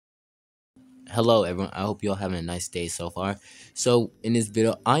Hello everyone, I hope you're having a nice day so far. So in this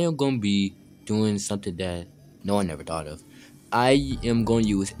video, I am going to be doing something that no one ever thought of. I am going to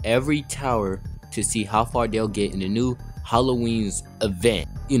use every tower to see how far they'll get in the new Halloween's event.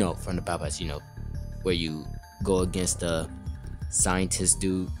 From the Battle Pass, where you go against the scientist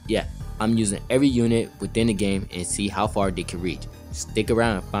dude. Yeah, I'm using every unit within the game and see how far they can reach. Stick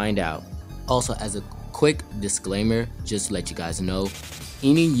around and find out. Also, as a quick disclaimer, just to let you guys know,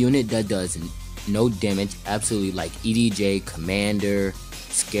 any unit that does no damage, absolutely, like EDJ, Commander,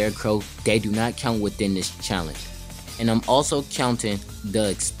 Scarecrow, they do not count within this challenge. And I'm also counting the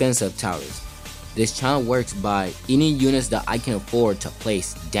expensive towers. This challenge works by any units that I can afford to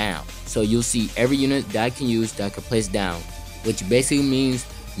place down. So you'll see every unit that I can use that I can place down, which basically means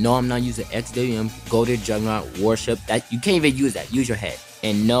no, I'm not using XWM, Golden Juggernaut, Warship. That you can't even use that. Use your head.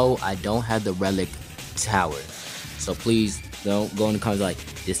 And no, I don't have the relic tower. So please don't go in the comments like,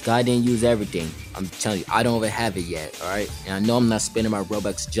 this guy didn't use everything. I'm telling you, I don't even have it yet, alright? And I know I'm not spending my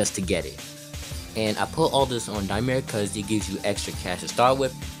Robux just to get it. And I put all this on Nightmare because it gives you extra cash to start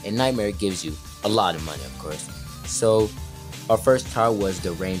with, and Nightmare gives you a lot of money, of course. So our first tower was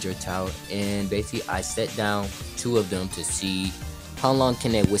the Ranger Tower, and basically I set down 2 of them to see how long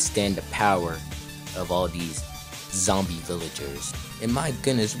can they withstand the power of all these zombie villagers. And my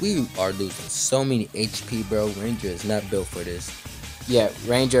goodness, we are losing so many HP, bro. Ranger is not built for this. Yeah,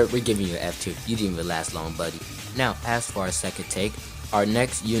 Ranger, we're giving you an F2. You didn't even last long, buddy. Now, as for our second take, our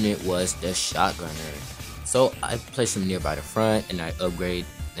next unit was the Shotgunner. So I placed him nearby the front and I upgrade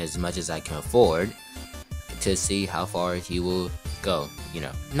as much as I can afford to see how far he will go,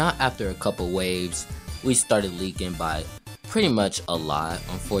 Not after a couple waves, we started leaking by pretty much a lot,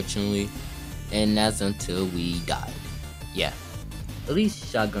 unfortunately. And that's until we died. Yeah, at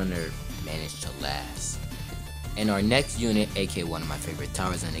least Shotgunner managed to last. And our next unit, aka one of my favorite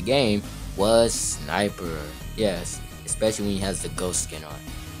towers in the game, was Sniper. Yes, especially when he has the ghost skin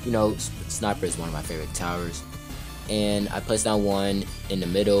on. Sniper is one of my favorite towers. And I placed down one in the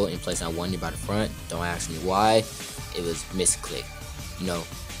middle and placed down one nearby the front. Don't ask me why. It was misclick,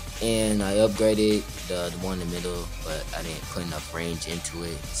 And I upgraded the one in the middle, but I didn't put enough range into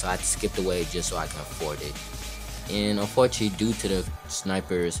it. So I skipped away just so I can afford it. And unfortunately, due to the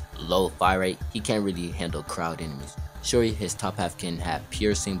sniper's low fire rate, he can't really handle crowd enemies. Sure, his top half can have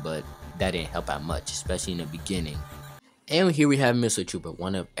piercing, but that didn't help out much, especially in the beginning. And here we have Missile Trooper,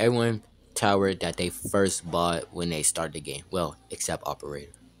 one of everyone's tower that they first bought when they started the game. Well, except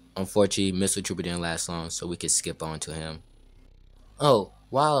Operator. Unfortunately, Missile Trooper didn't last long, so we could skip on to him. Oh,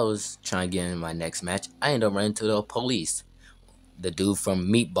 while I was trying to get in my next match, I ended up running into the police. The dude from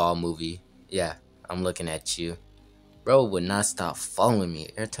Meatball movie. Yeah, I'm looking at you. Bro would not stop following me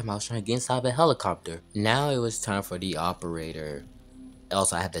every time I was trying to get inside of a helicopter. Now it was time for the Operator.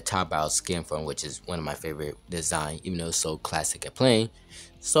 Also, I have the top barrel skin for him, which is one of my favorite design, even though it's so classic at playing.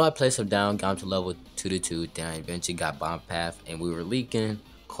 So I placed him down, got him to level 2-2, then I eventually got bomb path, and we were leaking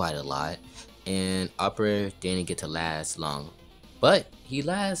quite a lot. And Operator didn't get to last long. But he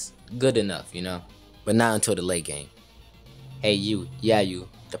lasts good enough, But not until the late game. Hey you, you,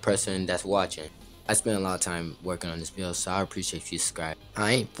 the person that's watching. I spent a lot of time working on this video, so I appreciate if you subscribe.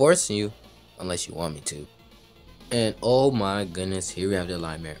 I ain't forcing you unless you want me to. And oh my goodness, here we have the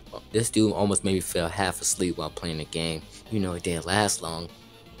Nightmare. This dude almost made me feel half asleep while playing the game. It didn't last long.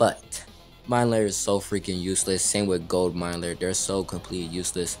 But Mind Layer is so freaking useless. Same with Gold Mind Layer. They're so completely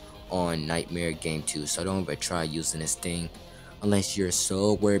useless on Nightmare Game 2. So don't ever try using this thing unless you're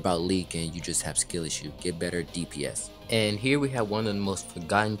so worried about leaking, you just have skill issue. Get better DPS. And here we have one of the most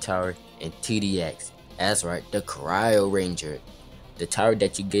forgotten tower in TDX. That's right, the Cryo Ranger. The tower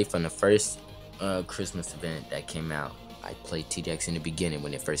that you get from the first Christmas event that came out. I played TDX in the beginning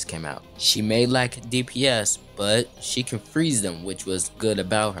when it first came out. She may lack DPS, but she can freeze them, which was good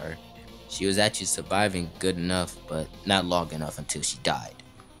about her. She was actually surviving good enough, but not long enough until she died.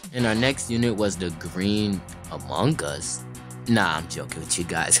 And our next unit was the Green Among Us. Nah, I'm joking with you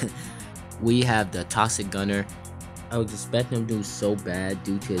guys. We have the Toxic Gunner. I was expecting him to do so bad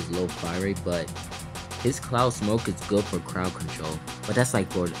due to his low fire rate, but his Cloud Smoke is good for crowd control. But that's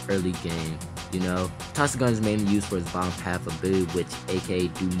like for the early game, Toxic Gunner is mainly used for his bomb path ability, which aka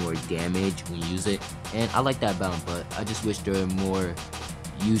do more damage when you use it. And I like that about him, but I just wish there were more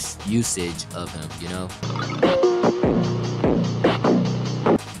usage of him,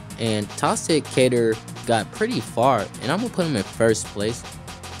 And Toxic Cater got pretty far, and I'm gonna put him in first place.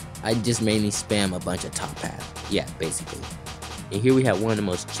 I just mainly spam a bunch of top path. Yeah, basically. And here we have one of the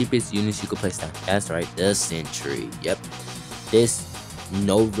most cheapest units you could place down. That's right, the Sentry. Yep. This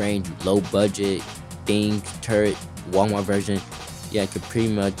no range, low budget thing, turret, Walmart version Yeah, could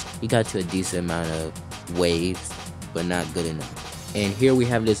pretty much, he got to a decent amount of waves, but not good enough. And here we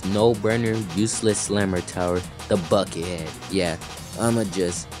have this no-burner, useless slammer tower, the Buckethead. Yeah, I'ma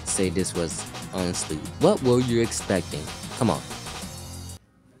just say this was, honestly, what were you expecting? Come on.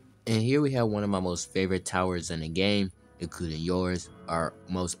 And here we have one of my most favorite towers in the game, including yours, our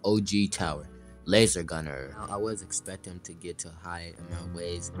most OG tower, Laser Gunner. Now, I was expecting him to get to a high amount of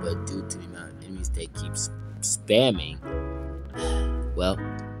waves, but due to the amount of enemies they keep spamming, well,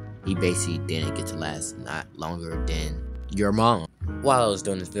 he basically didn't get to last not longer than your mom. While I was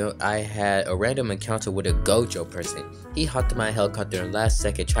doing this video, I had a random encounter with a Gojo person. He hopped in my helicopter and last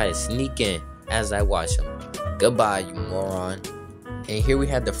second tried to sneak in as I watched him. Goodbye, you moron. And here we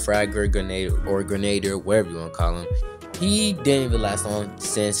have the fragger grenade or grenader, whatever you want to call him. He didn't even last long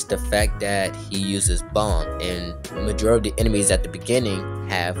since the fact that he uses bomb, and majority of the enemies at the beginning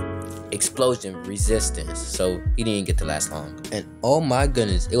have explosion resistance, so he didn't get to last long. And oh my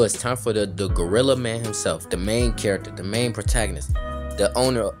goodness, it was time for the gorilla man himself, the main character, the main protagonist, the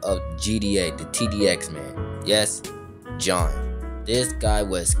owner of GDA, the TDX man. Yes, John. This guy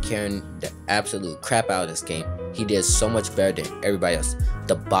was carrying the absolute crap out of this game. He did so much better than everybody else.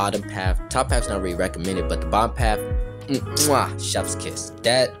 The bottom path, top path's not really recommended, but the bottom path, chef's kiss.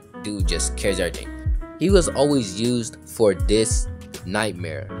 That dude just carries everything. He was always used for this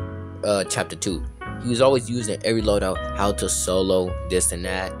nightmare, chapter 2. He was always used in every loadout, how to solo, this and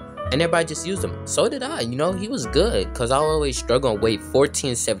that. And everybody just used him. So did I, you know, he was good. Because I always struggle on wave 14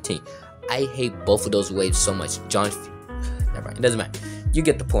 and 17. I hate both of those waves so much. John, never mind, it doesn't matter. You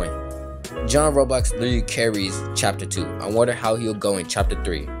get the point. John Roblox literally carries chapter 2. I wonder how he'll go in chapter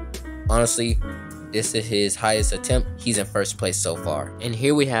 3. Honestly, this is his highest attempt. He's in first place so far. And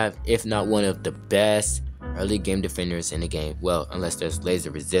here we have, if not one of the best early game defenders in the game. Well, unless there's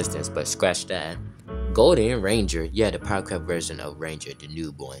laser resistance, but scratch that. Golden Ranger. Yeah, the Powercraft version of Ranger, the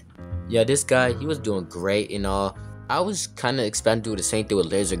new one. Yeah, this guy, he was doing great and all. I was kind of expecting to do the same thing with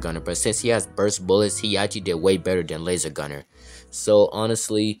Laser Gunner, but since he has burst bullets, he actually did way better than Laser Gunner. So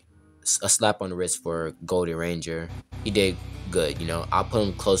honestly, a slap on the wrist for Golden Ranger. He did good, you know. I'll put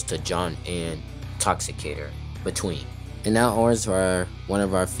him close to John and Toxicator between. And now ours are one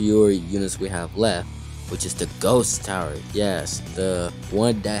of our fewer units we have left, which is the Ghost Tower. Yes, the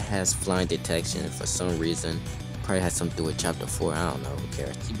one that has flying detection for some reason. Probably has something to do with chapter 4, I don't know, who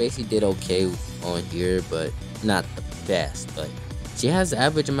cares. She basically did okay on here, but not the best. But she has the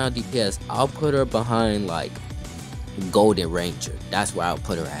average amount of DPS. I'll put her behind like Golden Ranger. That's where I'll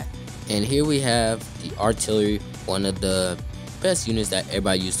put her at. And here we have the artillery, one of the best units that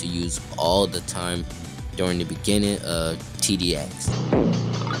everybody used to use all the time during the beginning of TDX.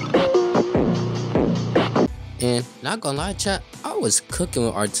 And not gonna lie, chat, I was cooking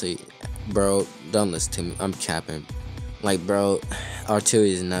with artillery. Bro, don't listen to me, I'm capping. Like, bro,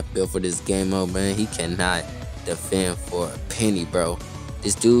 artillery is not built for this game mode, man. He cannot defend for a penny, bro.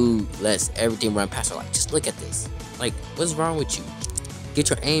 This dude lets everything run past her. Like, just look at this. Like, what's wrong with you? Get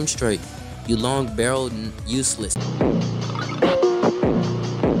your aim straight, you long-barreled and useless.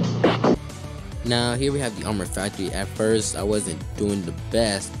 Now, here we have the Armor Factory. At first, I wasn't doing the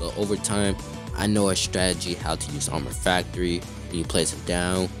best, but over time, I know a strategy how to use Armor Factory. When you place it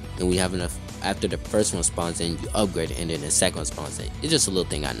down, and we have enough. After the first one spawns in, you upgrade it, and then the second one spawns in. It's just a little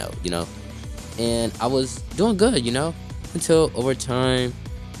thing I know, you know. And I was doing good, you know, until over time,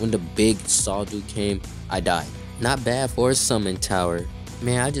 when the big Saw dude came, I died. Not bad for a summon tower.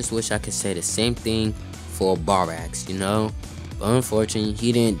 Man, I just wish I could say the same thing for Barax, you know. But unfortunately,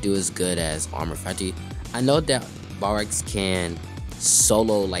 he didn't do as good as Armor Factory. I know that Barax can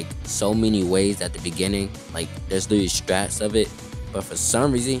solo like so many ways at the beginning. Like, there's literally strats of it. But for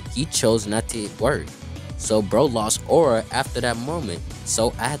some reason, he chose not to work. So bro lost aura after that moment.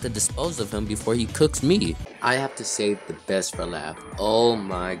 So I had to dispose of him before he cooks me. I have to save the best for last. Oh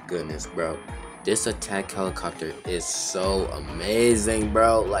my goodness, bro. This attack helicopter is so amazing,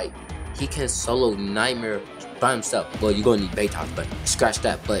 bro. Like, he can solo Nightmare by himself. Well, you're gonna need Baytox, but scratch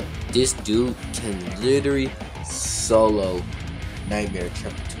that. But this dude can literally solo Nightmare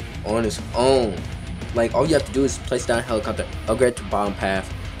chapter 2 on his own. Like, all you have to do is place down a helicopter, upgrade to bottom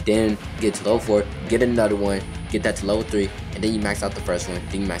path, then get to level 4, get another one, get that to level 3, and then you max out the first one,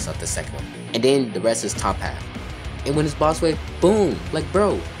 then you max out the second one. And then the rest is top path. And when it's boss wave, boom! Like,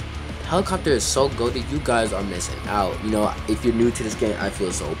 bro, helicopter is so goated, you guys are missing out. You know, if you're new to this game, I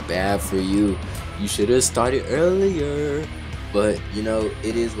feel so bad for you. You should have started earlier. But, you know,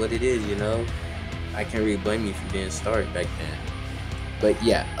 it is what it is, you know. I can't really blame you if you didn't start back then. But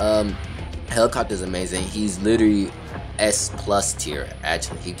yeah, helicopter is amazing. He's literally S+ tier,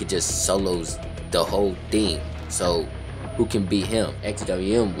 actually. He could just solos the whole thing. So who can beat him.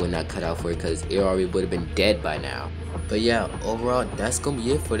 XWM would not cut out for it because it already would have been dead by now. But yeah, overall, that's gonna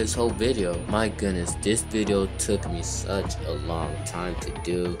be it for this whole video. My goodness, this video took me such a long time to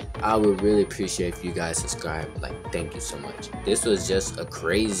do. I would really appreciate if you guys subscribe. Like, thank you so much. This was just a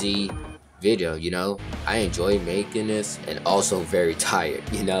crazy video, you know. I enjoyed making this and also very tired,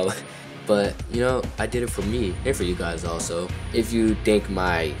 you know. But you know, I did it for me and for you guys also. If you think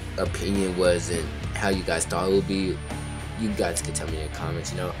my opinion wasn't how you guys thought it would be, you guys can tell me in the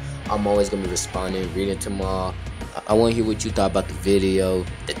comments, you know. I'm always gonna be responding, reading to them all. I want to hear what you thought about the video,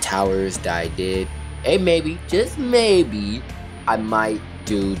 the towers that I did. And maybe, just maybe, I might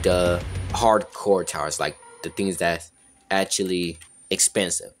do the hardcore towers, like the things that's actually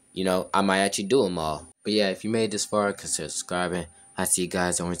expensive. You know, I might actually do them all. But yeah, if you made this far, consider subscribing. I'll see you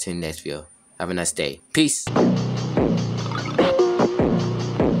guys on to the next video. Have a nice day. Peace.